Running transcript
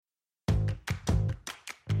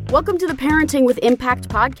Welcome to the Parenting with Impact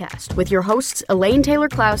podcast with your hosts Elaine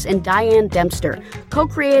Taylor-Klaus and Diane Dempster,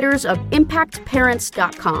 co-creators of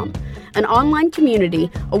ImpactParents.com, an online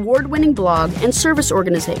community, award-winning blog, and service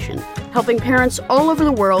organization helping parents all over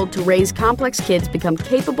the world to raise complex kids become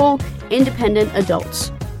capable, independent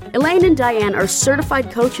adults. Elaine and Diane are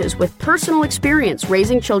certified coaches with personal experience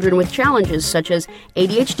raising children with challenges such as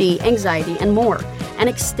ADHD, anxiety, and more, and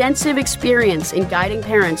extensive experience in guiding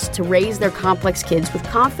parents to raise their complex kids with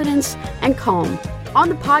confidence and calm. On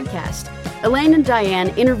the podcast, Elaine and Diane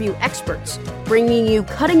interview experts, bringing you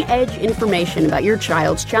cutting-edge information about your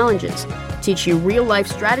child's challenges, teach you real-life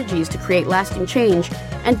strategies to create lasting change,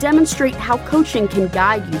 and demonstrate how coaching can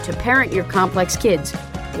guide you to parent your complex kids,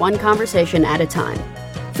 one conversation at a time.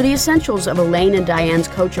 For the essentials of Elaine and Diane's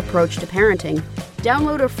coach approach to parenting,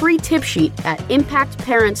 download a free tip sheet at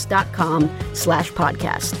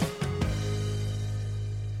impactparents.com/podcast.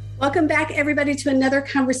 Welcome back, everybody, to another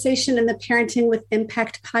conversation in the Parenting with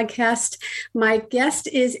Impact podcast. My guest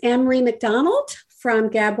is Anne-Marie McDonald from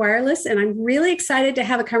Gabb Wireless, and I'm really excited to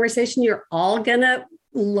have a conversation you're all going to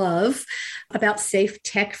love about safe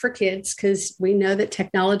tech for kids, because we know that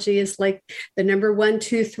technology is like the number 1,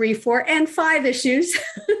 2, 3, 4, and 5 issues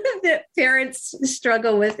that parents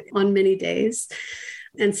struggle with on many days.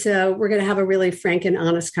 And so we're going to have a really frank and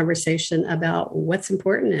honest conversation about what's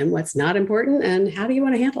important and what's not important and how do you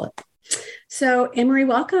want to handle it. So Anne-Marie,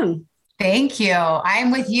 welcome. Thank you.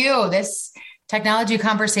 I'm with you. This technology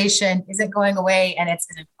conversation isn't going away, and it's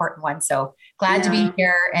an important one. So glad to be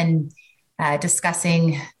here and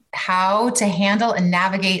discussing how to handle and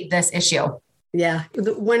navigate this issue. Yeah.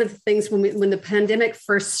 One of the things when the pandemic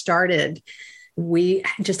first started, we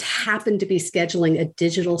just happened to be scheduling a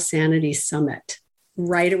digital sanity summit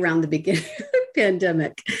right around the beginning of the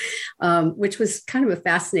pandemic, which was kind of a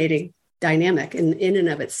fascinating dynamic in and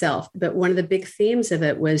of itself. But one of the big themes of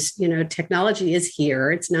it was, technology is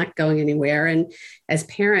here. It's not going anywhere. And as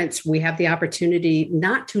parents, we have the opportunity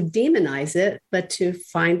not to demonize it, but to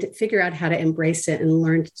figure out how to embrace it and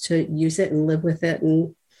learn to use it and live with it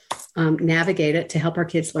and navigate it to help our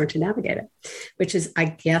kids learn to navigate it, which is, I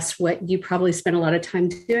guess, what you probably spend a lot of time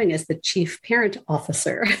doing as the chief parent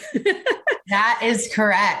officer. That is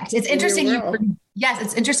correct. It's interesting.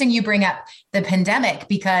 It's interesting you bring up the pandemic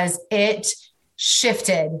because it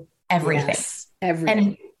shifted everything. Yes,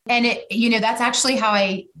 everything. And it, that's actually how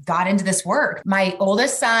I got into this work. My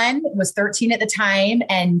oldest son was 13 at the time,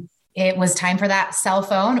 and it was time for that cell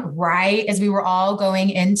phone right as we were all going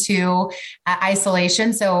into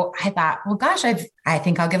isolation. So I thought, well, gosh, I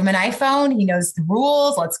think I'll give him an iPhone. He knows the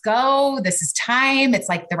rules. Let's go. This is time. It's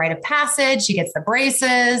like the rite of passage. He gets the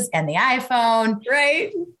braces and the iPhone.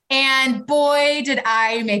 Right. And boy, did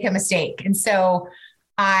I make a mistake. And so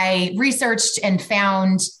I researched and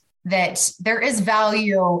found that there is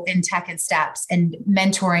value in tech and steps and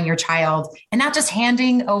mentoring your child and not just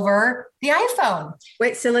handing over the iPhone.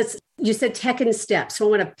 Wait, so you said tech and steps. So I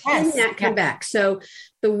want to come back. So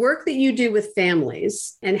the work that you do with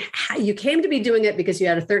families and how you came to be doing it because you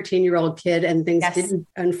had a 13-year-old kid and things didn't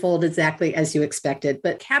unfold exactly as you expected,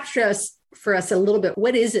 but capture for us a little bit.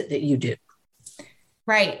 What is it that you do?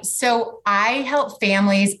 Right. So I help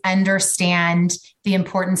families understand the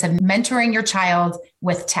importance of mentoring your child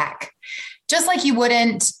with tech. Just like you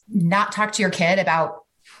wouldn't not talk to your kid about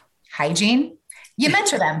hygiene, you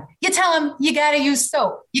mentor them. You tell them you got to use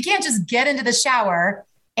soap. You can't just get into the shower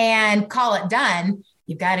and call it done.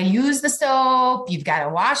 You've got to use the soap. You've got to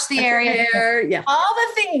wash the area. All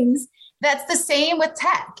the things. That's the same with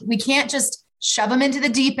tech. We can't just shove them into the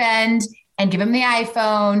deep end and give them the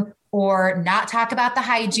iPhone or not talk about the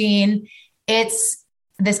hygiene. It's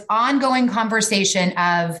this ongoing conversation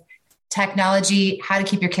of technology, how to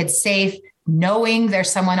keep your kids safe, knowing there's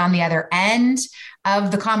someone on the other end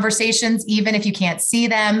of the conversations, even if you can't see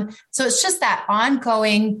them. So it's just that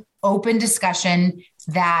ongoing open discussion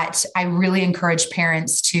that I really encourage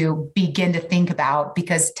parents to begin to think about,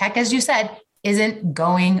 because tech, as you said, isn't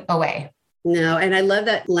going away. No, and I love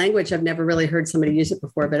that language. I've never really heard somebody use it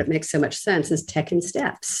before, but it makes so much sense, is tech and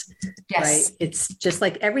steps. Yes. Right? It's just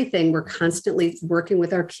like everything. We're constantly working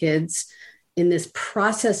with our kids in this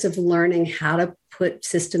process of learning how to put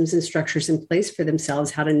systems and structures in place for themselves,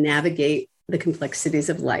 how to navigate the complexities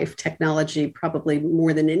of life. Technology, probably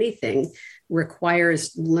more than anything,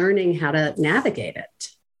 requires learning how to navigate it.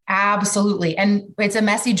 Absolutely. And it's a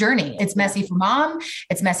messy journey. It's messy for mom.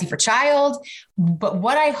 It's messy for child. But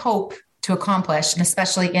what I hope to accomplish, and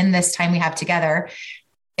especially in this time we have together,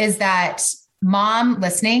 is that mom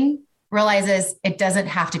listening realizes it doesn't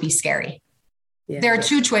have to be scary. Yeah. There are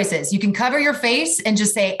two choices. You can cover your face and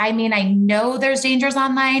just say, I know there's dangers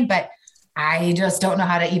online, but I just don't know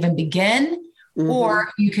how to even begin. Or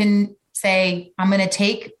you can say, I'm going to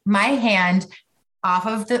take my hand off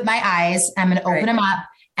of my eyes. I'm going to open them up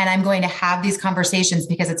and I'm going to have these conversations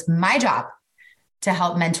because it's my job to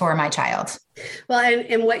help mentor my child. Well,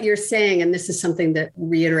 and what you're saying, and this is something that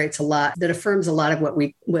reiterates a lot, that affirms a lot of what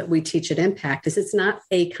we teach at Impact, is it's not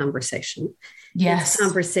a conversation. Yes. It's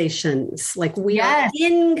conversations. Like we are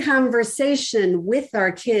in conversation with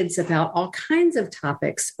our kids about all kinds of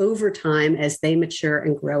topics over time as they mature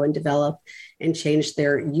and grow and develop and change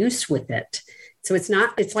their use with it. So it's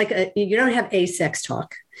like you don't have a sex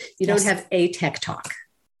talk. You don't have a tech talk,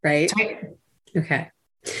 right? Okay.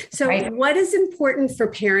 So what is important for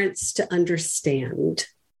parents to understand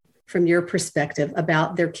from your perspective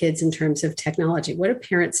about their kids in terms of technology? What do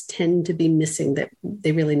parents tend to be missing that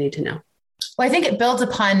they really need to know? Well, I think it builds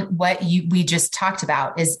upon what we just talked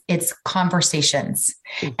about. It's conversations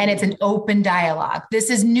and it's an open dialogue. This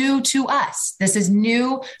is new to us. This is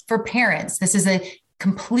new for parents. This is a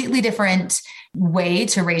completely different way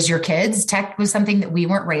to raise your kids. Tech was something that we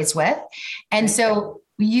weren't raised with. And so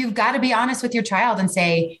you've got to be honest with your child and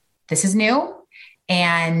say, this is new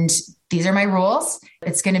and these are my rules.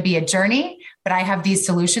 It's going to be a journey, but I have these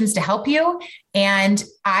solutions to help you. And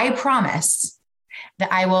I promise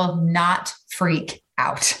that I will not freak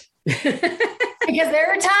out because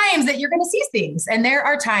there are times that you're going to see things and there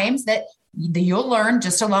are times that you'll learn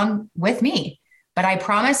just along with me, but I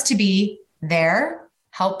promise to be there,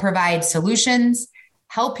 help provide solutions,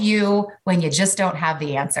 help you when you just don't have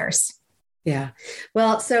the answers. Yeah.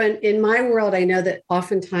 Well, so in my world, I know that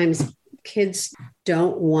oftentimes kids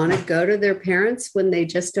don't want to go to their parents when they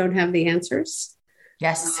just don't have the answers.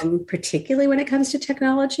 Yes. Particularly when it comes to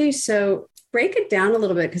technology. So break it down a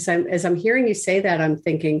little bit, because as I'm hearing you say that, I'm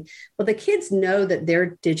thinking, well, the kids know that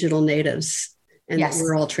they're digital natives and that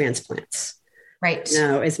we're all transplants. Right.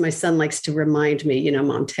 No, as my son likes to remind me,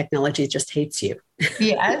 Mom, technology just hates you.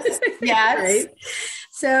 Yes. Yes. Right?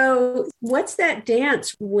 So what's that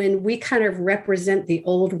dance when we kind of represent the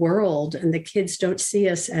old world and the kids don't see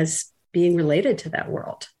us as being related to that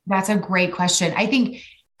world? That's a great question. I think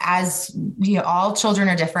as all children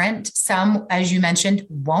are different. Some, as you mentioned,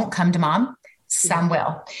 won't come to mom. Some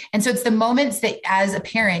will. And so it's the moments that as a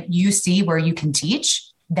parent, you see where you can teach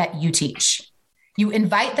that you teach. You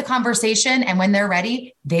invite the conversation, and when they're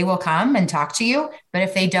ready, they will come and talk to you. But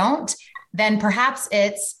if they don't, then perhaps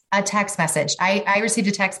it's a text message. I received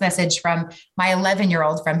a text message from my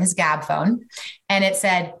 11-year-old from his Gab phone, and it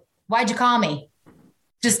said, "Why'd you call me?"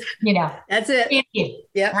 Just, that's it. Thank you.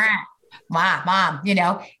 Yep. Mom,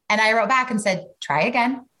 and I wrote back and said, "Try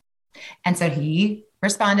again." And so he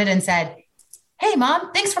responded and said, "Hey,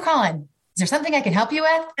 Mom, thanks for calling. Is there something I can help you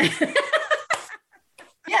with?"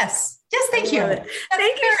 Yes. Thank you.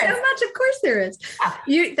 Thank you so much. Of course there is.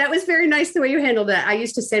 Yeah. That was very nice the way you handled that. I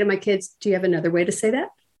used to say to my kids, "Do you have another way to say that?"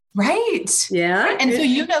 Right. Yeah. Right. And so,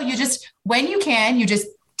 you just, when you can, you just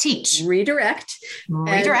teach. Redirect. And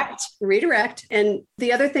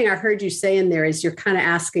the other thing I heard you say in there is you're kind of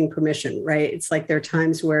asking permission, right? It's like there are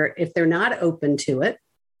times where if they're not open to it,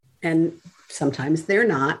 and sometimes they're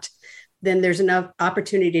not, then there's enough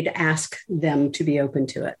opportunity to ask them to be open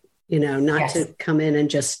to it, not to come in and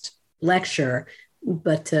just lecture,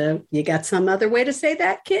 but you got some other way to say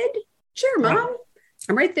that, kid? Sure, Mom. Right.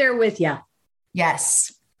 I'm right there with you.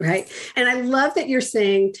 Yes. Right. And I love that you're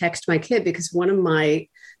saying text my kid, because one of my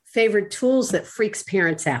favorite tools that freaks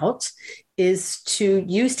parents out is to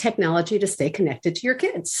use technology to stay connected to your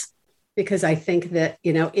kids. Because I think that,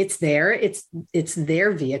 it's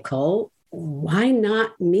their vehicle. Why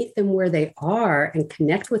not meet them where they are and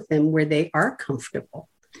connect with them where they are comfortable?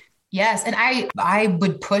 Yes. And I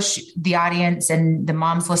would push the audience and the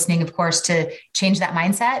moms listening, of course, to change that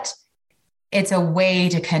mindset. It's a way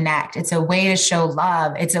to connect. It's a way to show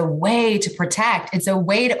love. It's a way to protect. It's a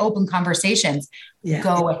way to open conversations. Yeah.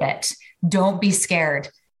 Go with it. Don't be scared.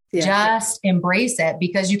 Yeah. Just embrace it,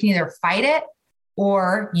 because you can either fight it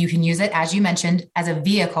or you can use it, as you mentioned, as a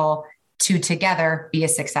vehicle to together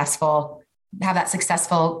have that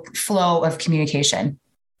successful flow of communication.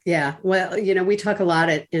 Yeah. Well, we talk a lot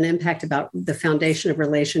in Impact about the foundation of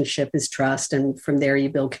relationship is trust. And from there you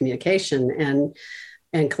build communication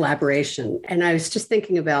and collaboration. And I was just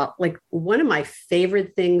thinking about, like, one of my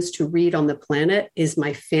favorite things to read on the planet is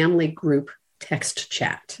my family group text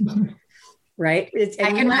chat. Mm-hmm. Right.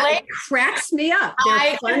 It cracks me up.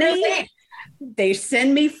 They're funny. They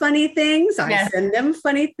send me funny things. I send them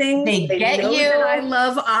funny things. They get know you. that I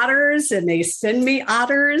love otters, and they send me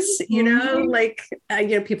otters. You know, like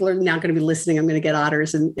people are not going to be listening. I'm going to get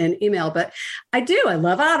otters and email, but I do. I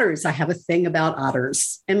love otters. I have a thing about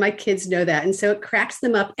otters, and my kids know that, and so it cracks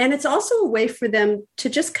them up. And it's also a way for them to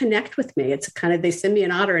just connect with me. It's kind of, they send me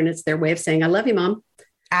an otter, and it's their way of saying, "I love you, Mom."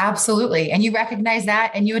 Absolutely. And you recognize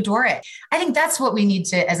that and you adore it. I think that's what we need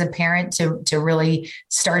to, as a parent, to really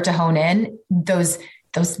start to hone in those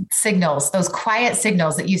signals, those quiet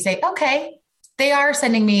signals that you say, okay, they are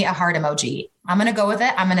sending me a heart emoji. I'm going to go with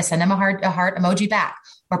it. I'm going to send them a heart emoji back.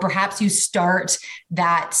 Or perhaps you start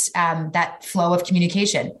that flow of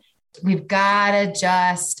communication. We've got to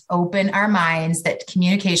just open our minds that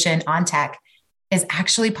communication on tech is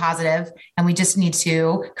actually positive, and we just need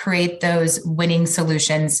to create those winning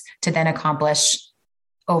solutions to then accomplish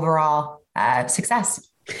overall success.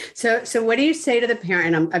 So what do you say to the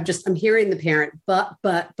parent? I'm hearing the parent,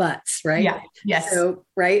 buts, right? Yeah. Yes. So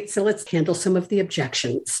let's handle some of the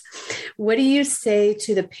objections. What do you say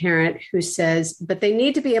to the parent who says, but they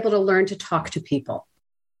need to be able to learn to talk to people?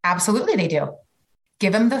 Absolutely, they do.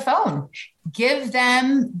 Give them the phone, give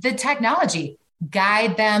them the technology,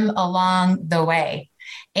 guide them along the way.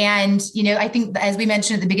 And, I think, as we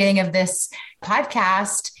mentioned at the beginning of this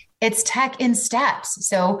podcast, it's tech in steps.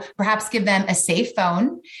 So perhaps give them a safe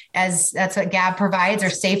phone, as that's what Gab provides, or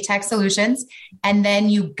safe tech solutions. And then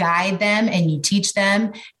you guide them and you teach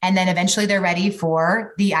them. And then eventually they're ready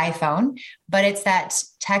for the iPhone. But it's that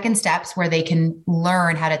tech in steps where they can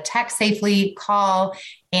learn how to text safely, call,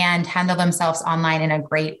 and handle themselves online in a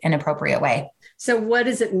great and appropriate way. So what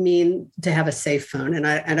does it mean to have a safe phone? And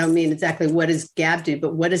I don't mean exactly what does Gab do,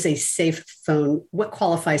 but what is a safe phone? What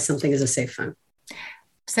qualifies something as a safe phone?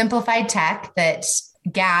 Simplified tech that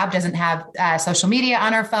Gab doesn't have social media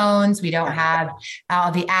on our phones. We don't have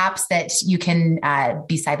all the apps that you can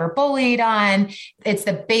be cyberbullied on. It's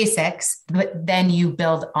the basics, but then you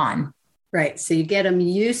build on. Right. So you get them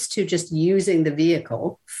used to just using the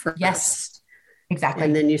vehicle first. Yes, exactly.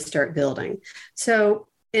 And then you start building. So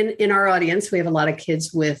in our audience, we have a lot of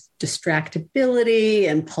kids with distractibility,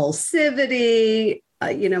 impulsivity.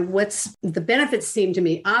 What's the benefits seem to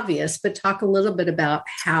me obvious, but talk a little bit about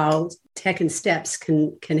how tech and steps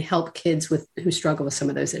can help kids who struggle with some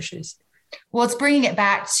of those issues. Well, it's bringing it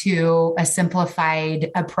back to a simplified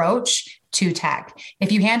approach to tech.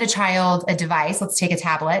 If you hand a child a device, let's take a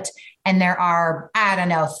tablet, and there are,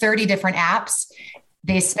 30 different apps.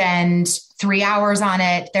 They spend 3 hours on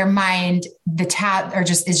it. Their mind, the tab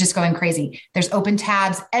is just going crazy. There's open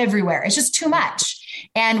tabs everywhere. It's just too much.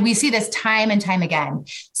 And we see this time and time again.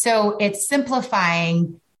 So it's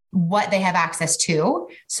simplifying what they have access to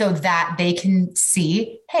so that they can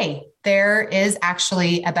see, hey, there is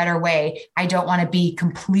actually a better way. I don't want to be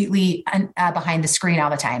completely behind the screen all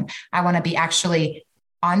the time. I want to be actually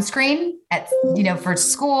on screen for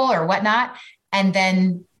school or whatnot. And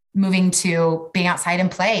then moving to being outside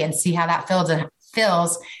and play and see how that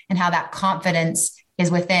feels and how that confidence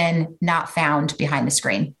is within, not found behind the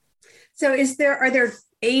screen. So are there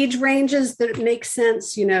age ranges that make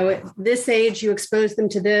sense? At this age, you expose them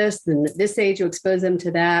to this, and at this age, you expose them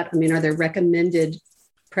to that. I mean, are there recommended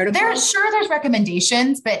protocols? There's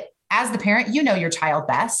recommendations, but as the parent, you know your child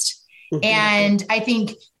best. Mm-hmm. And I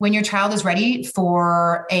think when your child is ready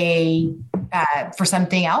for for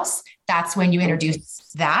something else, that's when you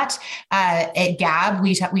introduce that. At Gab,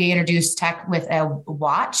 we introduce tech with a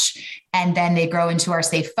watch, and then they grow into our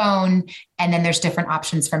safe phone, and then there's different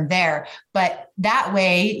options from there. But that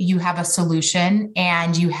way you have a solution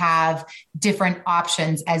and you have different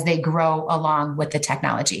options as they grow along with the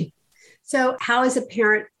technology. So how is a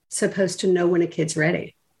parent supposed to know when a kid's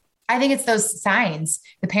ready? I think it's those signs.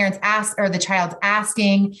 The parents ask, or the child's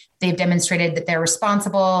asking, they've demonstrated that they're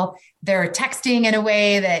responsible. They're texting in a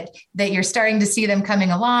way that you're starting to see them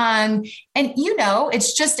coming along. And,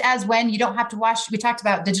 it's just as when you don't have to wash, we talked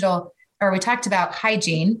about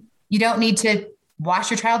hygiene. You don't need to wash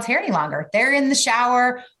your child's hair any longer. They're in the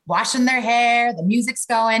shower, washing their hair, the music's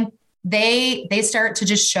going. They start to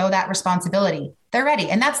just show that responsibility. They're ready.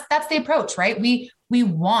 And that's the approach, right? We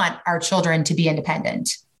want our children to be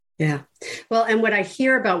independent. Yeah. Well, and what I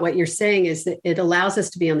hear about what you're saying is that it allows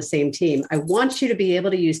us to be on the same team. I want you to be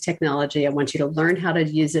able to use technology. I want you to learn how to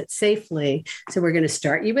use it safely. So we're going to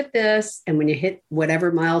start you with this. And when you hit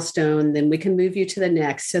whatever milestone, then we can move you to the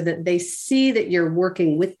next, so that they see that you're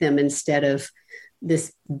working with them instead of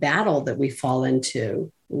this battle that we fall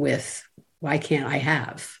into with, why can't I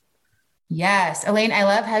have? Yes. Elaine, I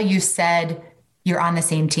love how you said you're on the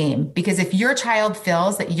same team. Because if your child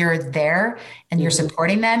feels that you're there and you're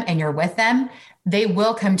supporting them and you're with them, they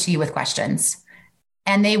will come to you with questions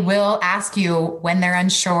and they will ask you when they're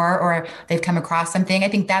unsure or they've come across something. I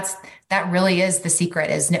think that really is the secret,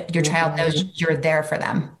 is your child knows you're there for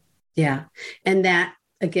them. Yeah. And that,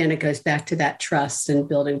 again, it goes back to that trust and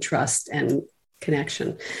building trust and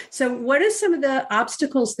connection. So what are some of the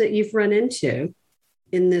obstacles that you've run into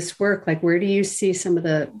in this work? Like, where do you see some of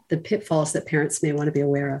the pitfalls that parents may want to be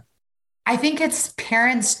aware of? I think it's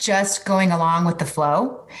parents just going along with the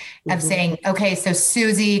flow of saying, okay, so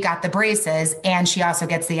Susie got the braces and she also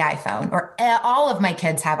gets the iPhone, or all of my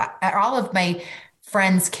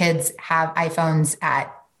friends' kids have iPhones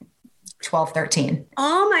at 12, 13.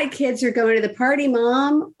 All my kids are going to the party,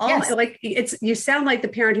 Mom. Yes. You sound like the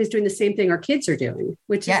parent who's doing the same thing our kids are doing,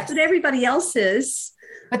 which is what everybody else is.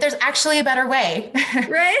 But there's actually a better way.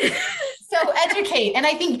 Right. So educate. And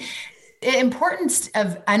I think the importance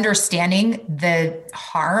of understanding the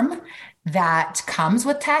harm that comes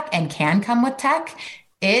with tech and can come with tech,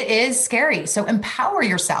 it is scary. So empower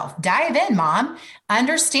yourself. Dive in, Mom.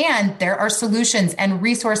 Understand there are solutions and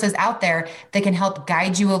resources out there that can help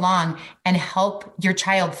guide you along and help your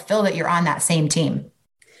child feel that you're on that same team.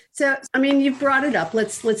 So, I mean, you brought it up.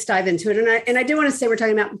 Let's dive into it. And I do want to say we're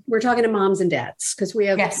talking to moms and dads, because we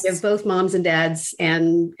have both moms and dads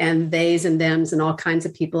and theys and thems and all kinds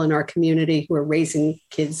of people in our community who are raising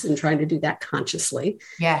kids and trying to do that consciously.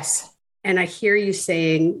 Yes. And I hear you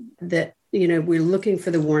saying that, we're looking for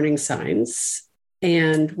the warning signs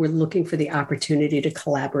and we're looking for the opportunity to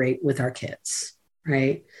collaborate with our kids,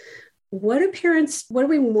 right? What do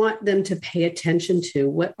we want them to pay attention to?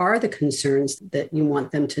 What are the concerns that you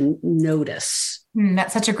want them to notice?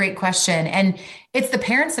 That's such a great question. And it's the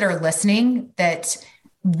parents that are listening that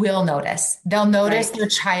will notice. They'll notice their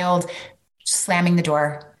child slamming the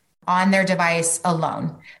door on their device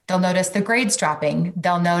alone. They'll notice the grades dropping.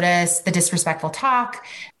 They'll notice the disrespectful talk.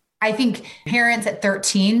 I think parents at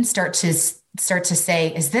 13 start to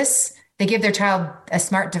say, they give their child a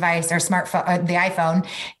smart device or smartphone, the iPhone,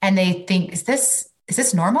 and they think, is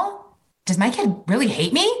this normal? Does my kid really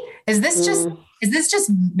hate me? Is this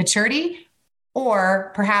just maturity?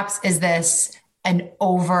 Or perhaps is this an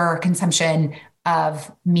overconsumption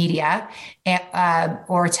of media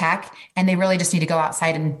or tech, and they really just need to go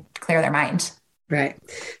outside and clear their mind? Right.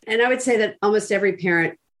 And I would say that almost every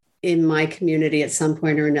parent in my community at some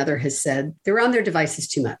point or another has said they're on their devices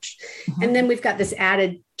too much. And then we've got this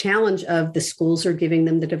added challenge of the schools are giving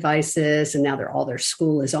them the devices, and now all their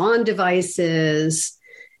school is on devices.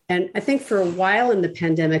 And I think for a while in the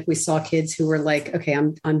pandemic, we saw kids who were like, okay,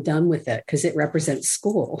 I'm done with it because it represents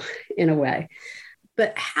school in a way.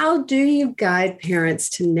 But how do you guide parents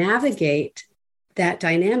to navigate that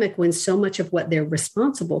dynamic when so much of what they're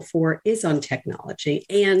responsible for is on technology,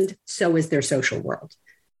 and so is their social world?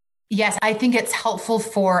 Yes, I think it's helpful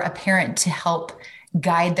for a parent to help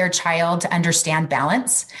guide their child to understand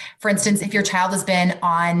balance. For instance, if your child has been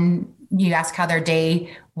on, you ask how their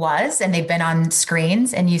day was, and they've been on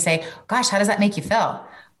screens, and you say, gosh, how does that make you feel?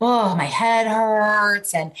 Oh, my head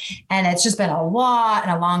hurts. And it's just been a lot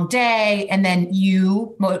and a long day. And then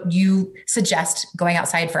you suggest going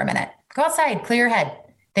outside for a minute. Go outside, clear your head.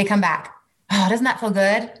 They come back. Oh, doesn't that feel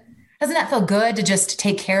good? Doesn't that feel good to just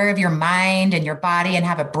take care of your mind and your body and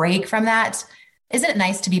have a break from that? Isn't it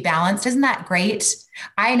nice to be balanced? Isn't that great?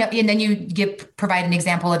 I know. And then you provide an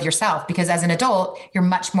example of yourself, because as an adult, you're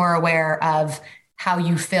much more aware of how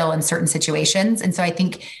you feel in certain situations. And so I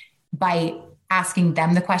think by asking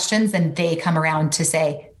them the questions, then they come around to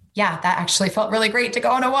say, yeah, that actually felt really great to go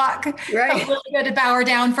on a walk. Right. Felt really good to power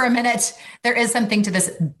down for a minute. There is something to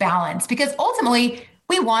this balance, because ultimately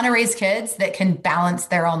we want to raise kids that can balance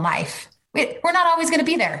their own life. We're not always going to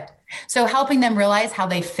be there. So helping them realize how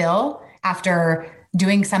they feel after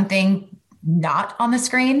doing something not on the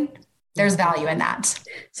screen, there's value in that.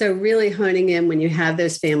 So really honing in when you have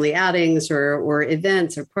those family outings or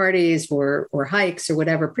events or parties or hikes or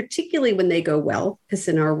whatever, particularly when they go well, because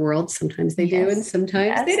in our world, sometimes they do and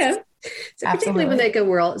sometimes they don't. So particularly when they go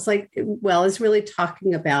well, it's really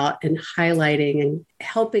talking about and highlighting and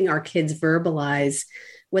helping our kids verbalize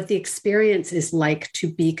what the experience is like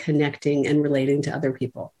to be connecting and relating to other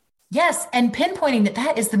people. Yes. And pinpointing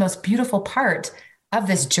that is the most beautiful part of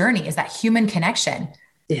this journey, is that human connection.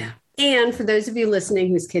 Yeah. And for those of you listening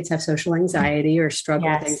whose kids have social anxiety or struggle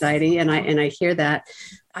with anxiety, and I hear that,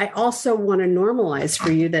 I also want to normalize for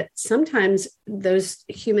you that sometimes those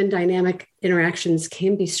human dynamic interactions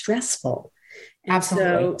can be stressful. And absolutely.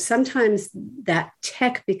 So sometimes that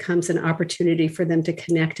tech becomes an opportunity for them to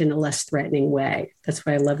connect in a less threatening way. That's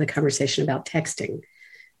why I love the conversation about texting,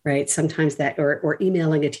 right? Sometimes that, or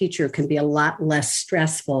emailing a teacher can be a lot less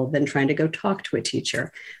stressful than trying to go talk to a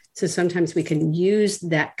teacher. So sometimes we can use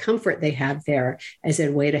that comfort they have there as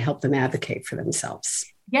a way to help them advocate for themselves.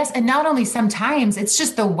 Yes. And not only sometimes, it's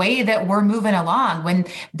just the way that we're moving along. When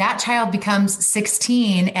that child becomes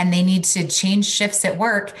 16 and they need to change shifts at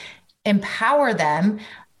work, empower them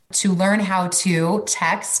to learn how to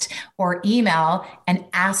text or email and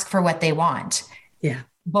ask for what they want. Yeah.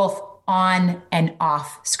 Both on and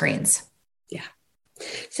off screens. Yeah.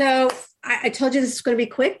 So I told you this was going to be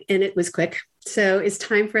quick, and it was quick. So it's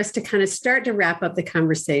time for us to kind of start to wrap up the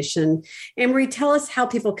conversation. Anne-Marie, tell us how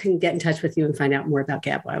people can get in touch with you and find out more about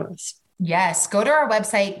Gab Wireless. Yes. Go to our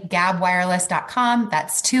website, gabwireless.com.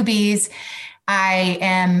 That's 2 B's. I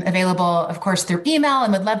am available, of course, through email,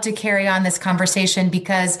 and would love to carry on this conversation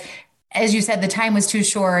because, as you said, the time was too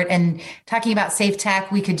short, and talking about safe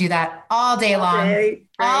tech, we could do that all day long,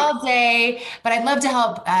 all day. But I'd love to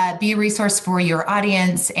help be a resource for your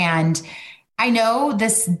audience. And I know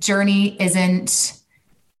this journey isn't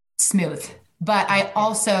smooth, but I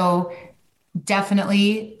also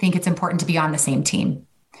definitely think it's important to be on the same team.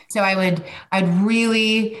 So I'd like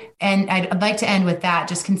to end with that.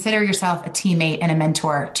 Just consider yourself a teammate and a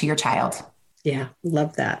mentor to your child. Yeah,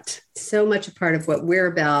 love that. So much a part of what we're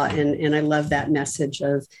about. And I love that message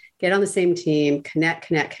of get on the same team,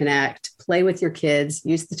 connect, play with your kids,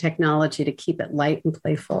 use the technology to keep it light and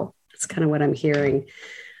playful. That's kind of what I'm hearing.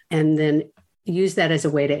 And then use that as a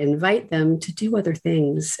way to invite them to do other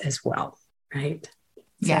things as well, right?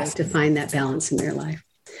 Yes. So to find that balance in their life.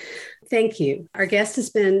 Thank you. Our guest has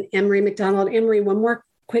been Anne-Marie McDonald. Anne-Marie, one more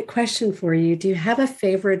quick question for you. Do you have a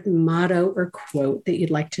favorite motto or quote that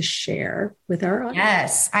you'd like to share with our audience?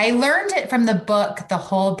 Yes. I learned it from the book, The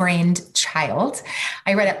Whole-Brained Child.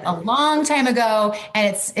 I read it a long time ago,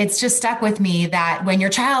 and it's just stuck with me that when your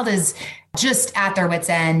child is just at their wit's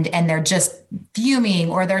end and they're just fuming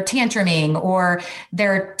or they're tantruming or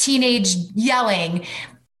they're teenage yelling,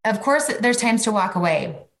 of course, there's times to walk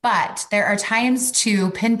away, but there are times to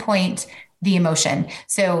pinpoint the emotion.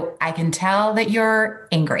 So I can tell that you're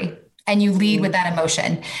angry and you lead with that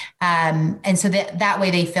emotion. And so that way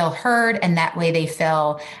they feel heard, and that way they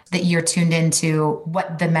feel that you're tuned into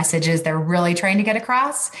what the message is they're really trying to get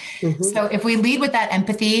across. Mm-hmm. So if we lead with that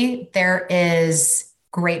empathy, there is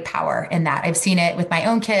great power in that. I've seen it with my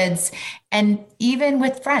own kids and even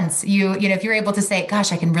with friends. You know, if you're able to say,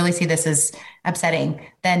 gosh, I can really see this as upsetting,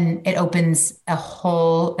 then it opens a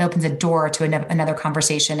door to another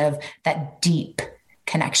conversation of that deep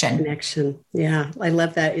connection. Yeah. I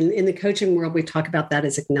love that. In the coaching world, we talk about that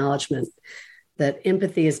as acknowledgement, that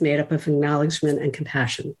empathy is made up of acknowledgement and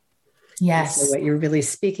compassion. Yes. And so what you're really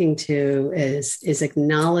speaking to is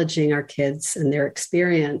acknowledging our kids and their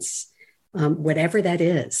experience, whatever that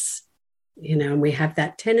is, you know, and we have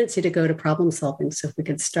that tendency to go to problem solving. So if we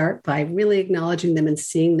could start by really acknowledging them and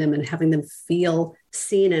seeing them and having them feel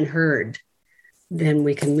seen and heard, then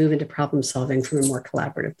we can move into problem solving from a more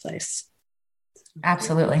collaborative place.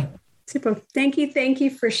 Absolutely. Super. Thank you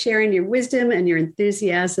for sharing your wisdom and your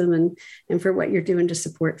enthusiasm and for what you're doing to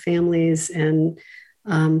support families and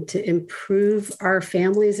to improve our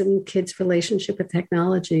families and kids' relationship with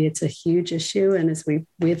technology. It's a huge issue. And as we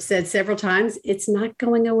have said several times, it's not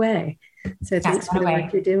going away. So thanks for the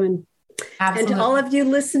work you're doing. Absolutely. And to all of you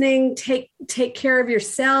listening, take care of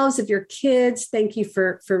yourselves, of your kids. Thank you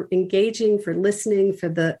for engaging, for listening,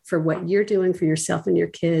 for what you're doing for yourself and your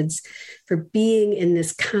kids, for being in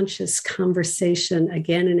this conscious conversation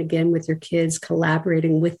again and again with your kids,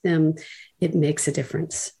 collaborating with them. It makes a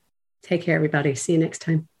difference. Take care, everybody. See you next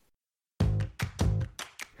time.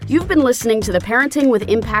 You've been listening to the Parenting with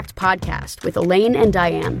Impact podcast with Elaine and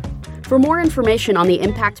Diane. For more information on the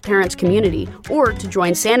Impact Parents community or to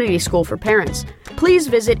join Sanity School for Parents, please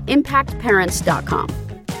visit impactparents.com.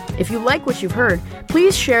 If you like what you've heard,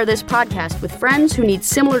 please share this podcast with friends who need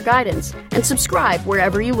similar guidance and subscribe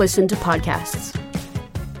wherever you listen to podcasts.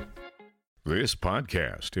 This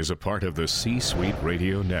podcast is a part of the C-Suite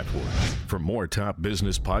Radio Network. For more top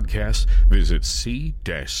business podcasts, visit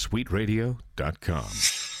c-suiteradio.com.